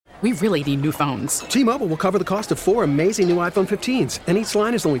we really need new phones. T-Mobile will cover the cost of 4 amazing new iPhone 15s, and each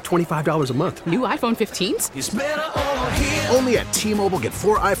line is only $25 a month. New iPhone 15s? It's better over here. Only at T-Mobile, get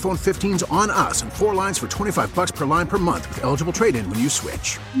 4 iPhone 15s on us and 4 lines for $25 per line per month with eligible trade-in when you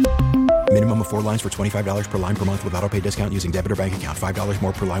switch. Minimum of 4 lines for $25 per line per month with autopay discount using debit or bank account. $5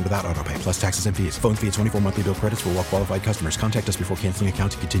 more per line without autopay, plus taxes and fees. Phone fee at 24 monthly bill credits for well-qualified customers. Contact us before canceling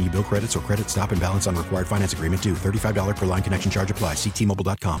account to continue bill credits or credit stop and balance on required finance agreement due. $35 per line connection charge applies. See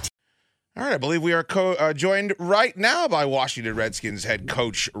T-Mobile.com. All right, I believe we are joined right now by Washington Redskins head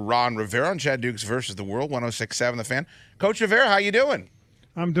coach Ron Rivera on Chad Dukes versus the World, 106.7 The Fan. Coach Rivera, how you doing?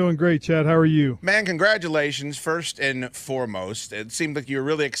 I'm doing great, Chad. How are you? Man, congratulations, first and foremost. It seemed like you were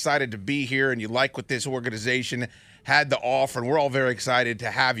really excited to be here and you like what this organization had to offer, and we're all very excited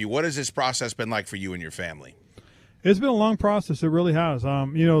to have you. What has this process been like for you and your family? It's been a long process. It really has.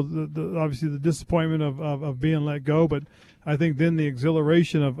 Obviously the disappointment of being let go, but I think then the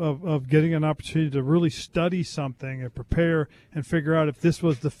exhilaration of getting an opportunity to really study something and prepare and figure out if this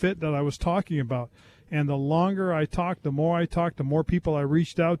was the fit that I was talking about. And the longer I talked, the more people I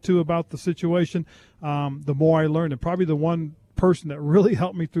reached out to about the situation, the more I learned. And probably the one person that really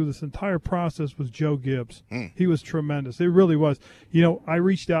helped me through this entire process was Joe Gibbs. He was tremendous. It really was. I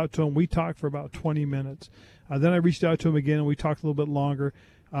reached out to him. We talked for about 20 minutes. Then I reached out to him again, and we talked a little bit longer.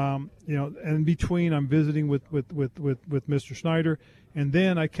 And in between, I'm visiting with Mr. Snyder. And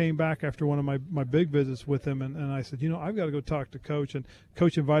then I came back after one of my big visits with him, and I said, I've got to go talk to Coach. And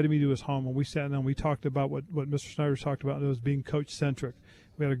Coach invited me to his home, and we sat down and we talked about what Mr. Snyder talked about, and it was being coach-centric.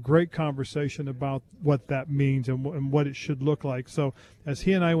 We had a great conversation about what that means and what it should look like. So as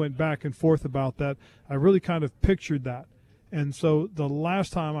he and I went back and forth about that, I really kind of pictured that. And so the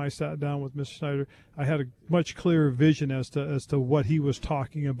last time I sat down with Mr. Snyder, I had a much clearer vision as to what he was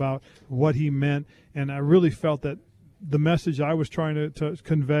talking about, what he meant, and I really felt that the message I was trying to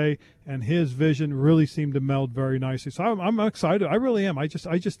convey and his vision really seemed to meld very nicely. So I'm excited. I really am. I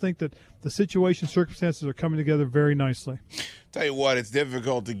just think that the situation, circumstances are coming together very nicely. Tell you what, it's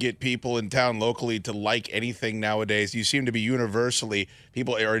difficult to get people in town locally to like anything nowadays. You seem to be universally,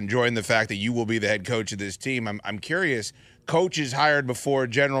 people are enjoying the fact that you will be the head coach of this team. I'm curious, coaches hired before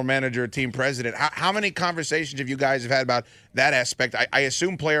general manager, team president. How many conversations have you guys have had about that aspect? I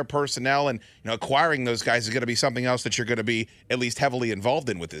assume player personnel and acquiring those guys is going to be something else that you're going to be at least heavily involved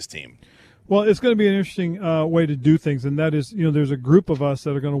in with this team. Well, it's going to be an interesting way to do things, and that is, there's a group of us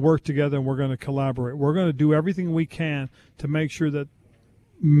that are going to work together and we're going to collaborate. We're going to do everything we can to make sure that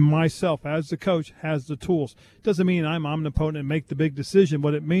myself as the coach has the tools. It doesn't mean I'm omnipotent and make the big decision.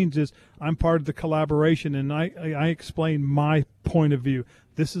 What it means is I'm part of the collaboration, and I explain my point of view.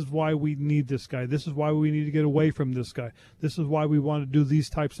 This is why we need this guy. This is why we need to get away from this guy. This is why we want to do these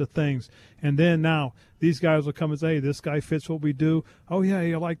types of things. And then now these guys will come and say, hey, this guy fits what we do. Oh, yeah,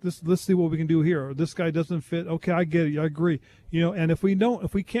 you like this. Let's see what we can do here. Or this guy doesn't fit. Okay, I get it. I agree. And if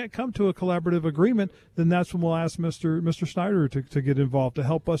we can't come to a collaborative agreement, then that's when we'll ask Mr. Snyder to get involved to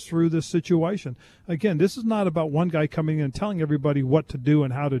help us through this situation. Again, this is not about one guy coming in and telling everybody what to do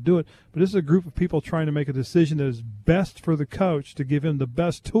and how to do it, but this is a group of people trying to make a decision that is best for the coach to give him the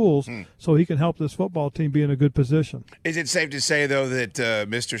best tools so he can help this football team be in a good position. Is it safe to say, though, that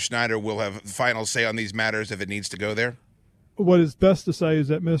Mr. Snyder will have final say on these matters if it needs to go there? What is best to say is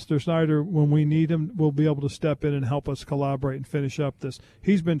that Mr. Snyder, when we need him, will be able to step in and help us collaborate and finish up this.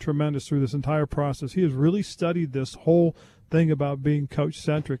 He's been tremendous through this entire process. He has really studied this whole thing about being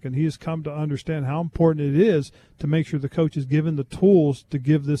coach-centric, and he has come to understand how important it is to make sure the coach is given the tools to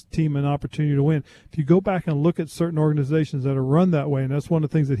give this team an opportunity to win. If you go back and look at certain organizations that are run that way, and that's one of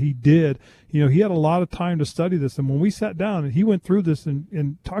the things that he did, he had a lot of time to study this. And when we sat down and he went through this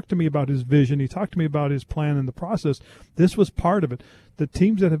and talked to me about his vision, he talked to me about his plan and the process, this was part of it. The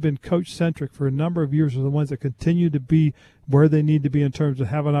teams that have been coach-centric for a number of years are the ones that continue to be where they need to be in terms of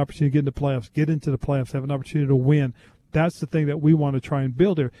have an opportunity to get into the playoffs, have an opportunity to win. That's the thing that we want to try and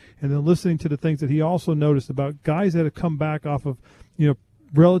build here. And then listening to the things that he also noticed about guys that have come back off of,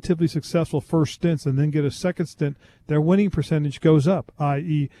 relatively successful first stints and then get a second stint, their winning percentage goes up,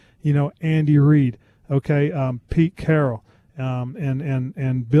 i.e., Andy Reid, Pete Carroll,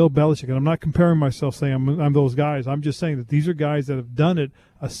 and Bill Belichick. And I'm not comparing myself saying I'm those guys. I'm just saying that these are guys that have done it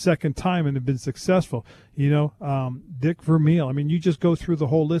a second time and have been successful. Dick Vermeil. I mean, you just go through the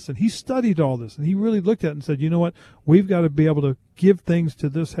whole list, and he studied all this, and he really looked at it and said, you know what, we've got to be able to give things to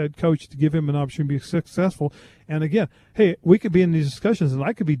this head coach to give him an opportunity to be successful. And again, hey, we could be in these discussions, and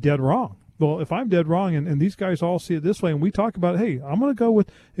I could be dead wrong. Well, if I'm dead wrong and these guys all see it this way and we talk about, hey, I'm going to go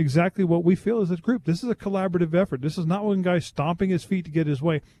with exactly what we feel as a group. This is a collaborative effort. This is not one guy stomping his feet to get his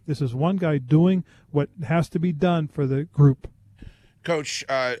way. This is one guy doing what has to be done for the group. Coach,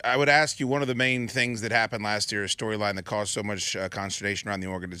 I would ask you, one of the main things that happened last year, a storyline that caused so much consternation around the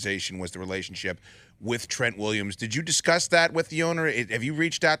organization, was the relationship with Trent Williams. Did you discuss that with the owner? Have you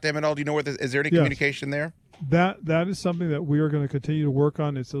reached out to him at all? Do you know is there any communication there? That is something that we are going to continue to work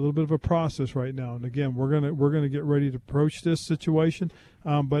on. It's a little bit of a process right now, and again, we're going to get ready to approach this situation.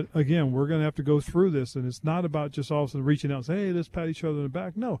 But again, we're going to have to go through this, and it's not about just all of a sudden reaching out and saying, "Hey, let's pat each other on the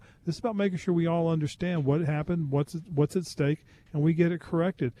back." No, this is about making sure we all understand what happened, what's at stake, and we get it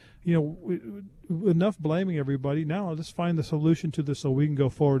corrected. Enough blaming everybody. Now let's find the solution to this so we can go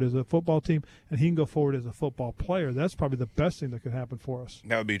forward as a football team, and he can go forward as a football player. That's probably the best thing that could happen for us.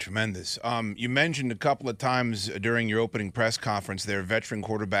 That would be tremendous. You mentioned a couple of times during your opening press conference there, veteran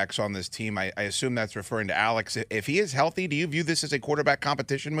quarterbacks on this team. I assume that's referring to Alex. If he is healthy, do you view this as a quarterback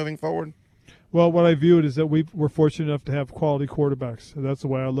competition moving forward? Well, what I view it is that we're fortunate enough to have quality quarterbacks. So that's the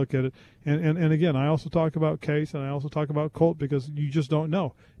way I look at it. And again, I also talk about Case and I also talk about Colt because you just don't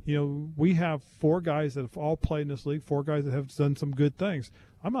know. We have 4 guys that have all played in this league, 4 guys that have done some good things.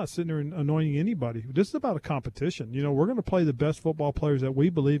 I'm not sitting there anointing anybody. This is about a competition. We're going to play the best football players that we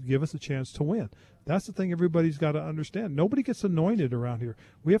believe give us a chance to win. That's the thing everybody's got to understand. Nobody gets anointed around here.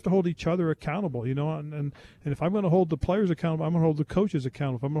 We have to hold each other accountable, and if I'm going to hold the players accountable, I'm going to hold the coaches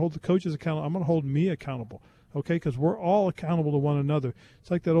accountable. If I'm going to hold the coaches accountable, I'm going to hold me accountable. Okay, because we're all accountable to one another.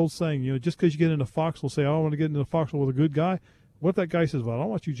 It's like that old saying, just because you get into foxhole, say, "Oh, I want to get into the foxhole with a good guy." What if that guy says, "Well, I don't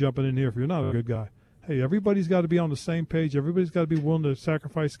want you jumping in here if you're not a good guy"? Hey, everybody's got to be on the same page. Everybody's got to be willing to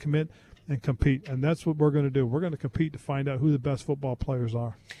sacrifice, commit, and compete. And that's what we're going to do. We're going to compete to find out who the best football players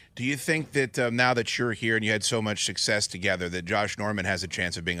are. Do you think that now that you're here and you had so much success together, that Josh Norman has a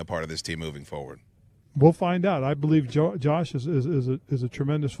chance of being a part of this team moving forward? We'll find out. I believe Josh is a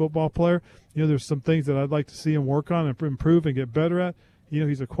tremendous football player. There's some things that I'd like to see him work on and improve and get better at.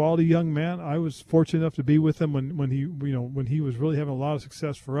 He's a quality young man. I was fortunate enough to be with him when he was really having a lot of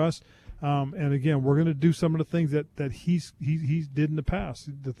success for us. And again, we're going to do some of the things that he did in the past.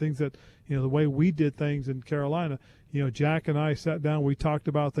 The things that the way we did things in Carolina. Jack and I sat down, we talked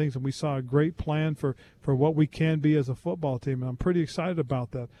about things, and we saw a great plan for what we can be as a football team. And I'm pretty excited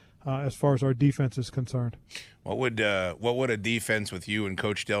about that as far as our defense is concerned. What would a defense with you and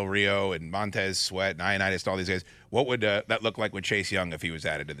Coach Del Rio and Montez Sweat and Ioannidis and all these guys? What would that look like with Chase Young if he was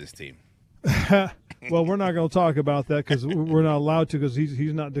added to this team? Well, we're not going to talk about that because we're not allowed to because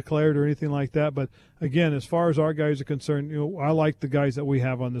he's not declared or anything like that. But, again, as far as our guys are concerned, I like the guys that we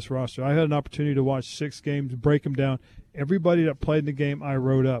have on this roster. I had an opportunity to watch 6 games, break them down. Everybody that played in the game I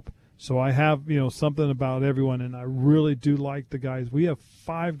wrote up. So I have, something about everyone, and I really do like the guys. We have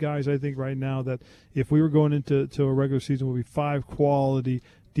 5 guys, I think, right now that if we were going into a regular season, would be 5 quality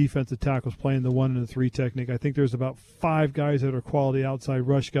defensive tackles playing the 1 and the 3 technique. I think there's about 5 guys that are quality outside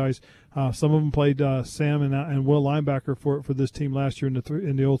rush guys. Some of them played Sam and Will linebacker for this team last year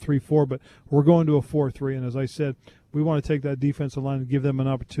in the old 3-4, but we're going to a 4-3. And as I said, we want to take that defensive line and give them an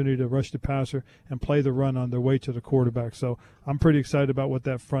opportunity to rush the passer and play the run on their way to the quarterback. So I'm pretty excited about what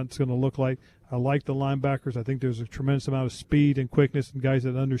that front's going to look like. I like the linebackers. I think there's a tremendous amount of speed and quickness and guys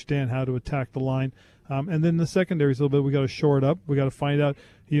that understand how to attack the line. And then the secondary is a little bit, we got to shore it up. We got to find out,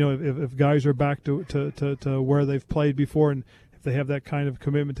 if guys are back to where they've played before and if they have that kind of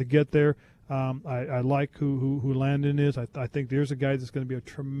commitment to get there. I like who Landon is. I think there's a guy that's going to be a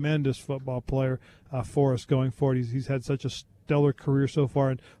tremendous football player for us going forward. He's had such a stellar career so far,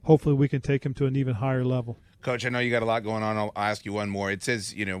 and hopefully we can take him to an even higher level. Coach, I know you got a lot going on. I'll ask you one more. It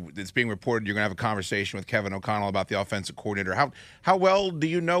says, it's being reported you're going to have a conversation with Kevin O'Connell about the offensive coordinator. How well do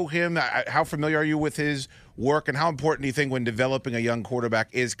you know him? How familiar are you with his work? And how important do you think when developing a young quarterback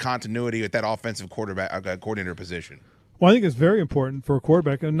is continuity at that offensive coordinator position? Well, I think it's very important for a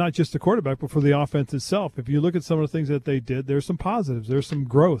quarterback, and not just the quarterback, but for the offense itself. If you look at some of the things that they did, there's some positives. There's some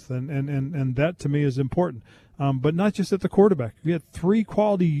growth, and that to me is important. But not just at the quarterback. We had 3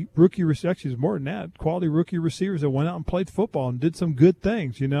 quality rookie receivers, more than that, quality rookie receivers that went out and played football and did some good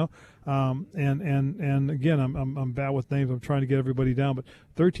things, And again, I'm bad with names. I'm trying to get everybody down. But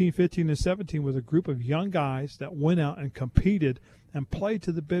 13, 15, and 17 was a group of young guys that went out and competed and played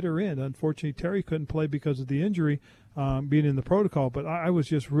to the bitter end. Unfortunately, Terry couldn't play because of the injury, being in the protocol. But I was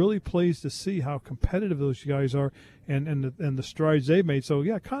just really pleased to see how competitive those guys are and the strides they've made. So,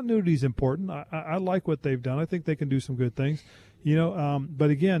 yeah, continuity is important. I like what they've done. I think they can do some good things. But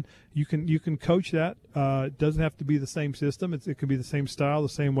again, you can coach that. It doesn't have to be the same system. It can be the same style, the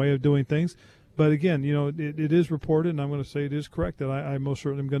same way of doing things. But again, it is reported, and I'm going to say it is correct that I most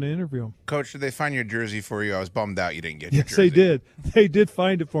certainly am going to interview him. Coach, did they find your jersey for you? I was bummed out you didn't get your jersey. Yes, they did. They did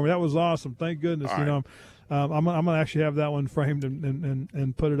find it for me. That was awesome. Thank goodness. All right. I'm gonna actually have that one framed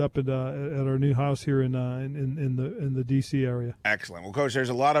and put it up at our new house here in the DC area. Excellent. Well, Coach, there's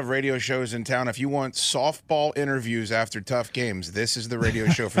a lot of radio shows in town. If you want softball interviews after tough games, this is the radio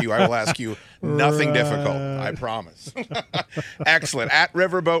show for you. I will ask you nothing difficult. I promise. Excellent. At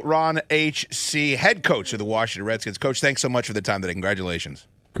Riverboat Ron HC, head coach of the Washington Redskins. Coach, thanks so much for the time today. Congratulations.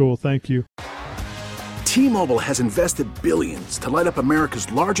 Cool. Thank you. T-Mobile has invested billions to light up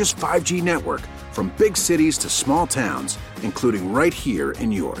America's largest 5G network, from big cities to small towns, including right here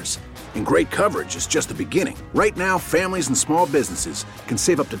in yours. And great coverage is just the beginning. Right now, families and small businesses can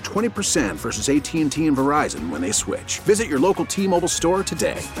save up to 20% versus AT&T and Verizon when they switch. Visit your local T-Mobile store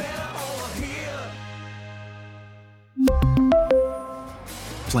today.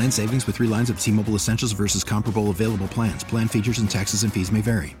 Plan savings with 3 lines of T-Mobile Essentials versus comparable available plans. Plan features and taxes and fees may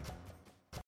vary.